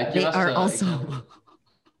 Yeah, They give us are an also. example.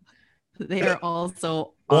 They are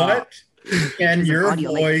also. What can pieces of your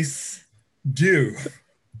audio, like- voice do?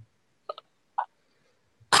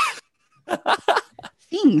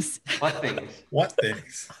 Things. What things? What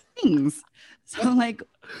things? Things.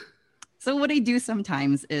 So what I do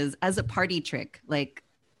sometimes is, as a party trick, like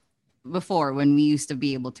before when we used to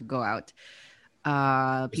be able to go out,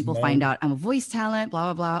 people find out I'm a voice talent,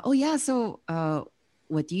 blah, blah, blah. Oh yeah. So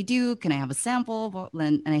what do you do? Can I have a sample?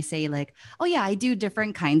 And I say like, oh yeah, I do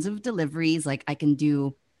different kinds of deliveries. Like I can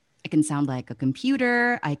sound like a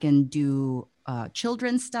computer. I can do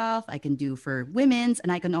children's stuff. I can do for women's,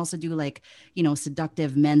 and I can also do like,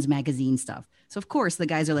 seductive men's magazine stuff. So of course the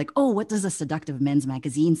guys are like, oh, what does a seductive men's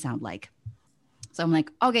magazine sound like? So I'm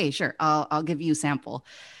like, okay, sure. I'll give you a sample.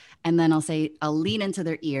 And then I'll lean into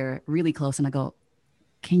their ear really close and I go,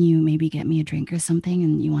 can you maybe get me a drink or something?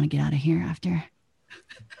 And you want to get out of here after?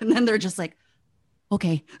 And then they're just like,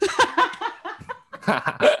 okay.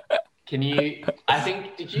 Can you? I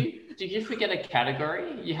think did you forget a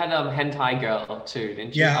category? You had hentai girl too,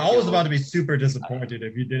 didn't you? Yeah, I was about to be super disappointed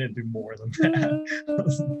if you didn't do more than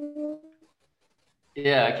that.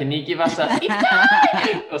 Yeah, can you give us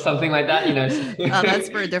a or something like that? That's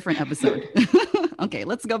for a different episode. Okay,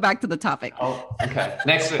 let's go back to the topic. Oh, okay.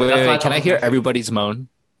 Next. Wait, can I hear everybody's moan?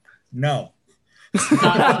 No.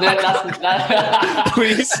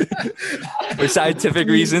 Please. For scientific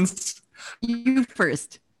reasons. You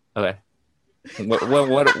first. Okay.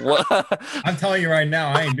 What? I'm telling you right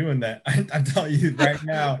now, I ain't doing that. I'm telling you right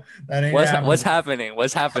now, that ain't happening. What's happening?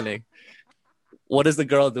 What's happening? What is the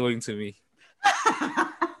girl doing to me?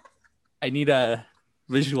 I need to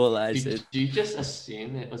visualize it. Do you just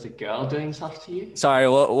assume it was a girl doing stuff to you? Sorry,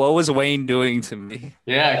 what was Wayne doing to me?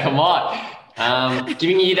 Yeah, come on.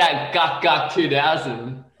 Giving you that guk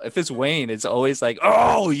 2000. If it's Wayne, it's always like,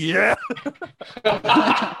 oh yeah.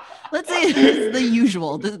 Let's say it's the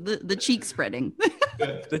usual, the cheek spreading.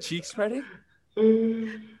 The cheek spreading?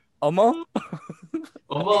 Omo?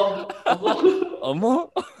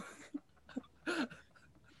 Omo?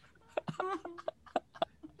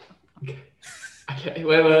 Okay,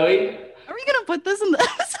 where were we? Are we gonna put this in the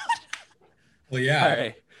episode? Well, yeah. All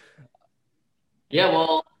right. Yeah,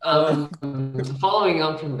 well, following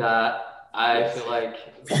on from that, I feel like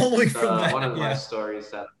one of my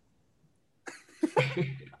stories that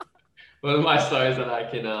I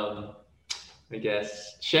can, I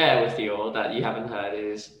guess, share with you all that you haven't heard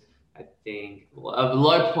is, I think, a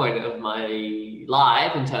low point of my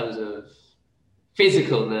life in terms of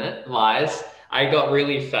physicalness-wise. I got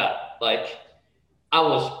really fat. Like, I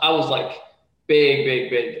was like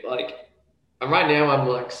big. Like, and right now I'm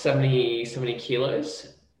like 70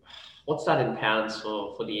 kilos. What's that in pounds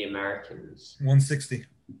for the Americans? 160.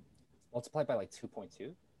 Multiplied by like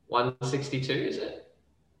 2.2. 162,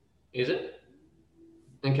 is it?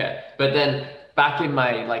 Okay. But then back in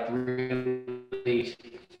my like really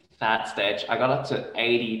fat stage, I got up to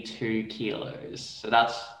 82 kilos. So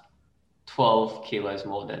that's 12 kilos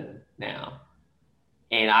more than now.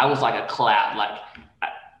 And I was like a cloud,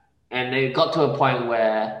 and it got to a point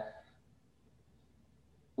where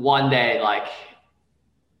one day, like,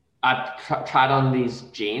 I tried on these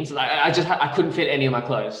jeans. I couldn't fit any of my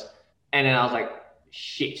clothes. And then I was like,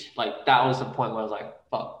 shit. Like, that was the point where I was like,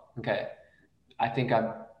 fuck, okay. I think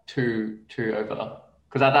I'm too over.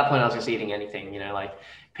 Because at that point, I was just eating anything, like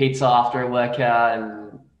pizza after a workout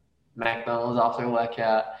and McDonald's after a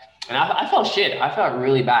workout. And I felt shit. I felt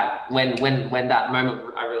really bad when that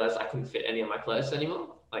moment I realized I couldn't fit any of my clothes anymore.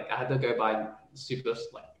 Like, I had to go buy super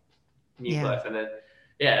new clothes. And then,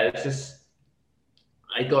 it's just,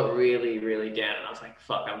 I got really, really down. And I was like,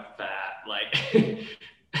 fuck, I'm fat. Like,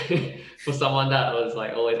 for someone that was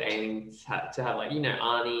like always aiming to have like,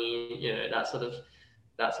 Arnie, that sort of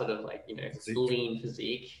like, physique. Lean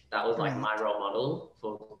physique. That was like my role model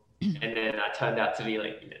for, and then I turned out to be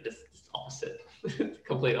like, this opposite,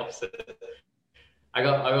 complete opposite. I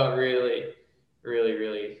got really, really,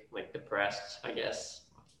 really like depressed, I guess.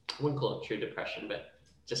 I wouldn't call it true depression, but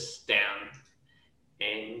just down.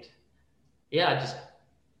 And just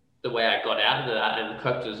the way I got out of that and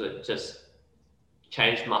coped was it just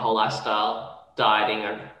changed my whole lifestyle, dieting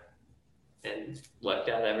and worked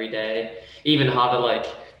out every day. Even harder,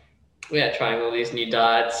 trying all these new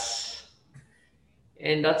diets.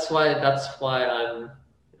 And that's why I'm,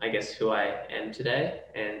 I guess, who I am today.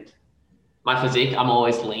 And my physique, I'm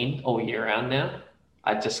always lean all year round now.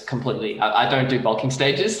 I just completely, I don't do bulking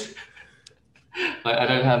stages. Like, I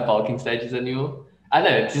don't have bulking stages anymore. I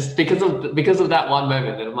know, just because of that one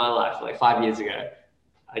moment in my life, like 5 years ago,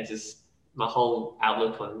 my whole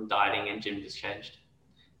outlook on dieting and gym just changed.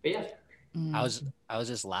 But yeah. I was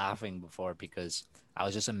just laughing before because I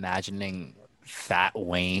was just imagining Fat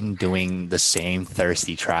Wayne doing the same thirst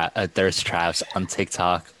traps on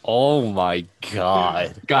TikTok. Oh my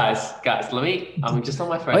god. Guys, I'm just on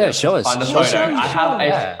my phone. Oh yeah, show us. Find the Show us. photo.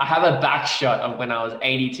 Yeah. I have a back shot of when I was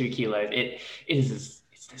 82 kilos. It's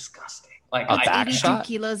disgusting. Like A back 82 shot?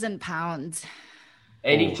 kilos in pounds.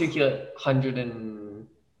 82 kilo, 100 and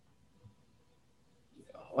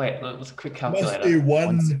wait, let's a quick calculator. Must be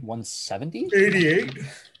 170? 188.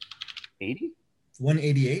 80?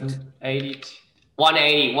 188.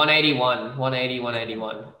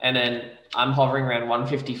 181. And then I'm hovering around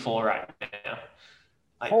 154 right now.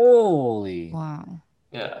 Holy. Wow.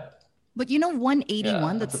 Yeah. But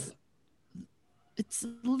 181, Yeah, it's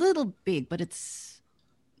a little big, but it's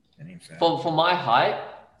for my height.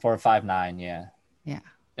 459, yeah. Yeah.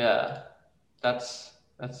 That's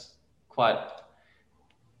quite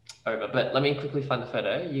over. But let me quickly find the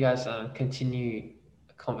photo. You guys continue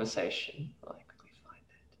a conversation. I'll quickly find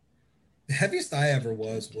it. The heaviest I ever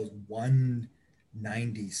was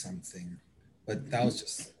 190 something, but that was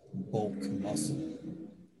just bulk muscle.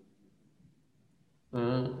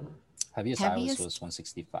 Heaviest I was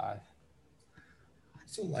 165.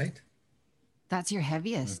 So light. that's your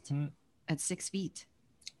heaviest at 6 feet.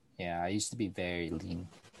 Yeah, I used to be very lean.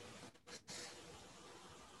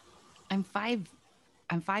 I'm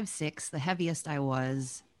 5'6". The heaviest I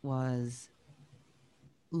was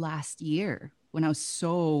last year when I was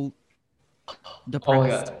so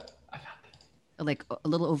depressed. Oh yeah. I found it. Like a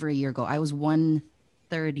little over a year ago. I was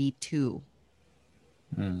 132.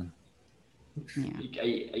 Yeah. Are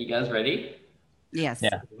you guys ready? Yes.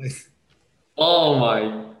 Yeah. Oh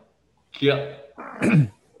my god.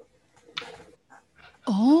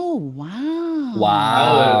 Oh wow.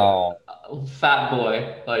 Wow. Fat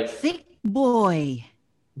boy, like Thick boy.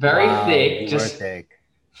 very Wow, thick, you just were thick.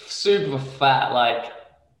 super fat. Like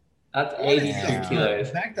that's 82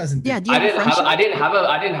 kilos. Back doesn't. Yeah, do you I have a front shot? I didn't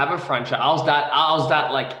have a front shot. I was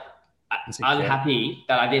that like Insecure. unhappy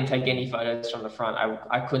that I didn't take any photos from the front.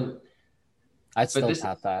 I couldn't. I'd still this-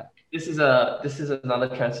 tap that. This is another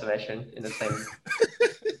transformation in the same.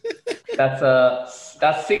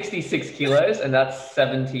 That's 66 kilos and that's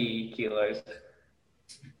 70 kilos.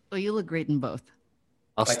 Oh, you look great in both.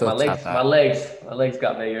 I'll Like still tap that. my legs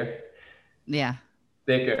got bigger, Yeah.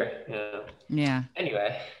 thicker. Yeah. Yeah.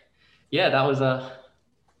 Anyway, yeah, that was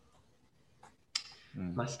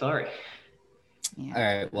my story. Yeah. All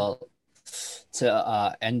right. Well,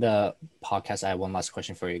 to end the podcast, I have one last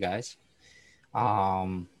question for you guys.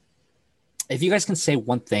 If you guys can say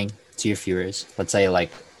one thing to your viewers, let's say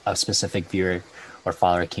like a specific viewer or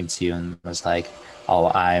follower came to you and was like, "Oh,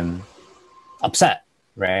 I'm upset,"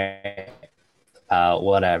 right?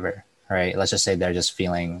 Whatever, right? Let's just say they're just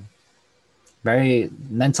feeling very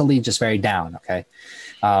mentally, just very down. Okay.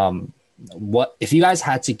 What if you guys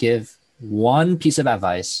had to give one piece of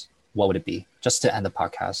advice? What would it be? Just to end the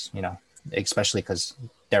podcast, especially because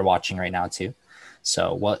they're watching right now too.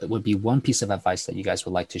 So what would be one piece of advice that you guys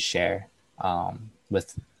would like to share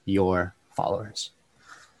with your followers?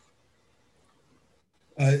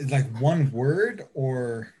 Like one word,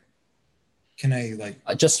 or can I like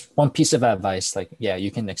Just one piece of advice. Like, yeah,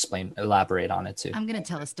 you can elaborate on it too. I'm gonna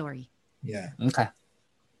tell a story. yeah. Okay.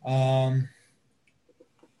 When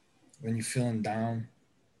you're feeling down,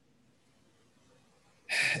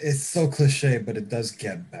 it's so cliche, but it does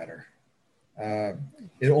get better.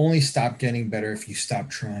 It only stop getting better if you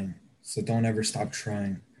stop trying. So don't ever stop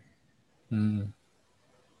trying.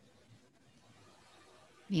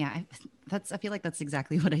 Yeah, I feel like that's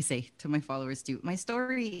exactly what I say to my followers too. My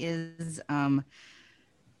story is I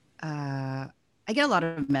get a lot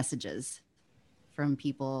of messages from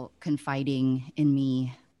people confiding in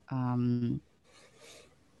me.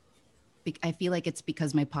 I feel like it's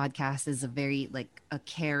because my podcast is a very like a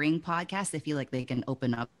caring podcast. They feel like they can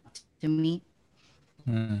open up to me.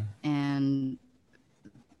 And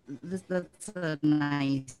that's a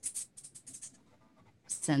nice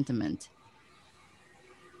sentiment.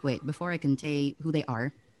 Wait, before I can say who they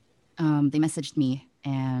are, they messaged me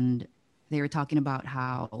and they were talking about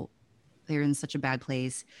how they're in such a bad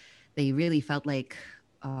place. They really felt like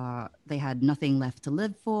they had nothing left to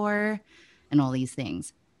live for and all these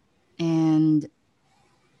things. And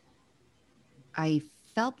I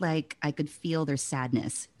felt like I could feel their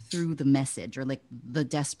sadness through the message or like the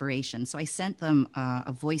desperation. So I sent them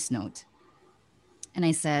a voice note And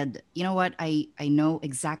I said, you know what? I know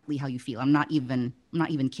exactly how you feel. I'm not even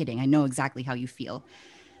kidding. I know exactly how you feel.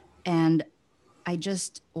 And I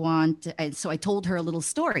just want to, so I told her a little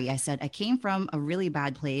story. I said, I came from a really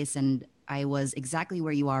bad place and I was exactly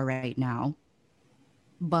where you are right now.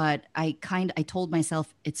 But I told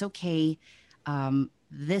myself, it's okay.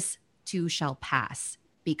 This too shall pass,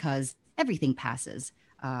 because everything passes.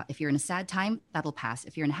 If you're in a sad time, that'll pass.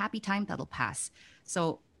 If you're in a happy time, that'll pass.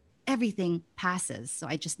 So everything passes. So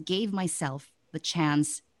I just gave myself the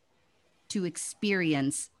chance to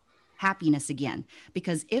experience happiness again.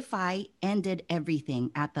 Because if I ended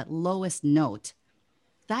everything at that lowest note,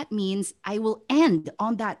 that means I will end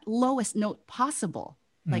on that lowest note possible.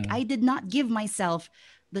 Like I did not give myself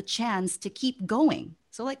the chance to keep going.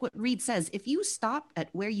 So like what Reed says, if you stop at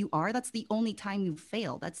where you are, that's the only time you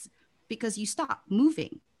fail. That's because you stop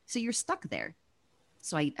moving. So you're stuck there.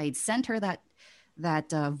 So I sent her that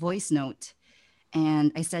voice note,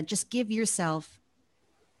 and I said, just give yourself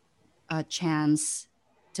a chance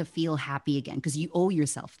to feel happy again, because you owe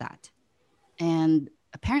yourself that. And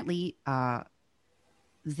apparently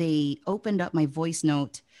they opened up my voice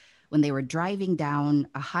note when they were driving down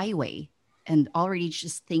a highway and already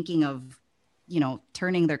just thinking of,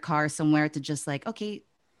 turning their car somewhere to just like, okay,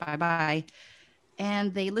 bye-bye.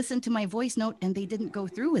 And they listened to my voice note and they didn't go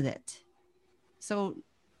through with it. So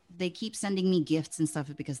they keep sending me gifts and stuff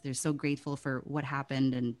because they're so grateful for what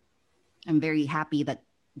happened. And I'm very happy that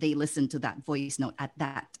they listened to that voice note at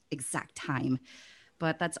that exact time.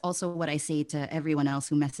 But that's also what I say to everyone else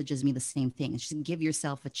who messages me the same thing. Just give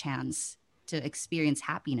yourself a chance to experience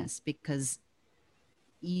happiness, because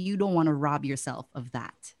you don't want to rob yourself of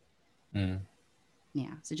that.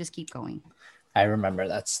 Yeah. So just keep going. I remember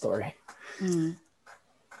that story.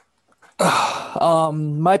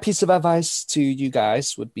 My piece of advice to you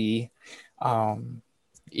guys would be,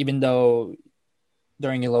 even though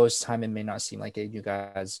during your lowest time, it may not seem like it, you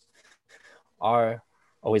guys are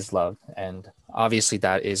always loved. And obviously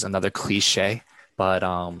that is another cliche, but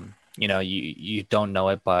you don't know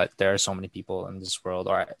it, but there are so many people in this world,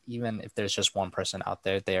 or even if there's just one person out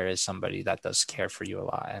there, there is somebody that does care for you a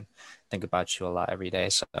lot and think about you a lot every day.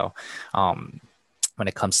 So when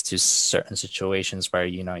it comes to certain situations where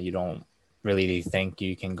you don't really think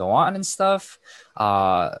you can go on and stuff,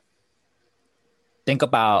 think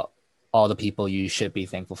about all the people you should be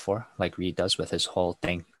thankful for, like Reed does with his whole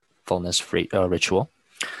thankfulness ritual.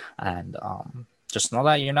 And just know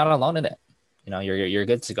that you're not alone in it. You're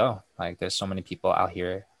good to go. Like there's so many people out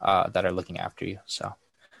here that are looking after you. So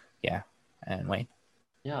yeah. And Wayne.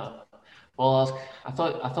 Yeah. Well, I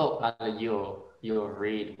thought you or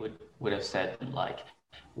Reed would have said like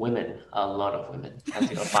women, a lot of women,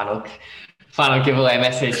 as your final giveaway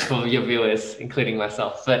message for your viewers, including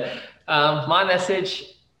myself. But my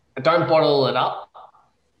message: don't bottle it up.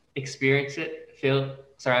 Experience it.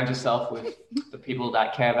 Surround yourself with the people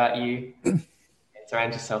that care about you. And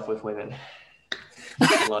surround yourself with women.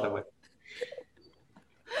 A lot of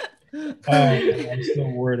women. I'm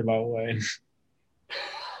still worried about Wayne.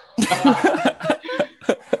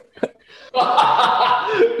 Oh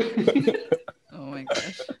my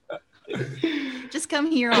gosh. Just come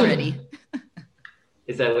here already.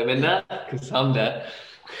 Is there women there? Because I'm there.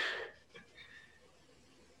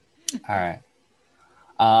 All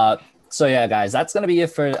right. So yeah, guys, that's going to be it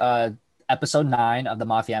for episode 9 of the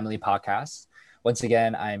Mafiamily Podcast. Once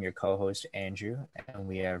again, I am your co-host, Andrew, and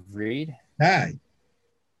we have Reed. Hi.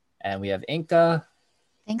 And we have Inka.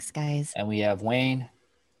 Thanks, guys. And we have Wayne.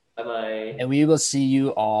 Bye-bye. And we will see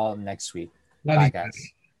you all next week. Love Bye, you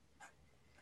guys.